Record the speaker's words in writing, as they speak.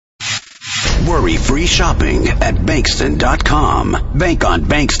Worry-free shopping at Bankston.com. Bank on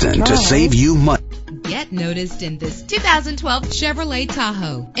Bankston to save you money. Get noticed in this 2012 Chevrolet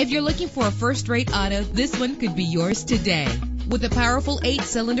Tahoe. If you're looking for a first-rate auto, this one could be yours today. With a powerful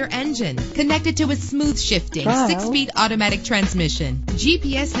 8-cylinder engine connected to a smooth shifting 6-speed automatic transmission,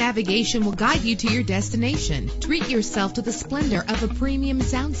 GPS navigation will guide you to your destination. Treat yourself to the splendor of a premium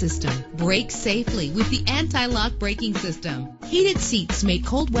sound system. Brake safely with the anti-lock braking system. Heated seats make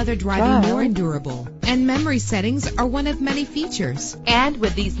cold weather driving more endurable. And memory settings are one of many features. And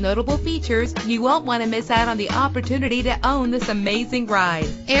with these notable features, you won't want to miss out on the opportunity to own this amazing ride.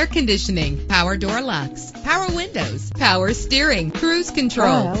 Air conditioning, power door locks, power windows, power steering, cruise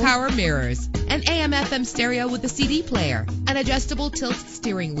control, power mirrors, an AM/FM stereo with a CD player, an adjustable tilt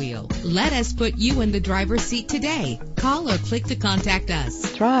steering wheel. Let us put you in the driver's seat today. Call or click to contact us.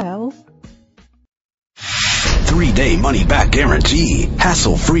 3-day money-back guarantee.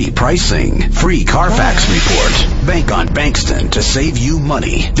 Hassle-free pricing. Free Carfax report. Bank on Bankston to save you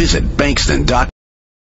money. Visit Bankston.com.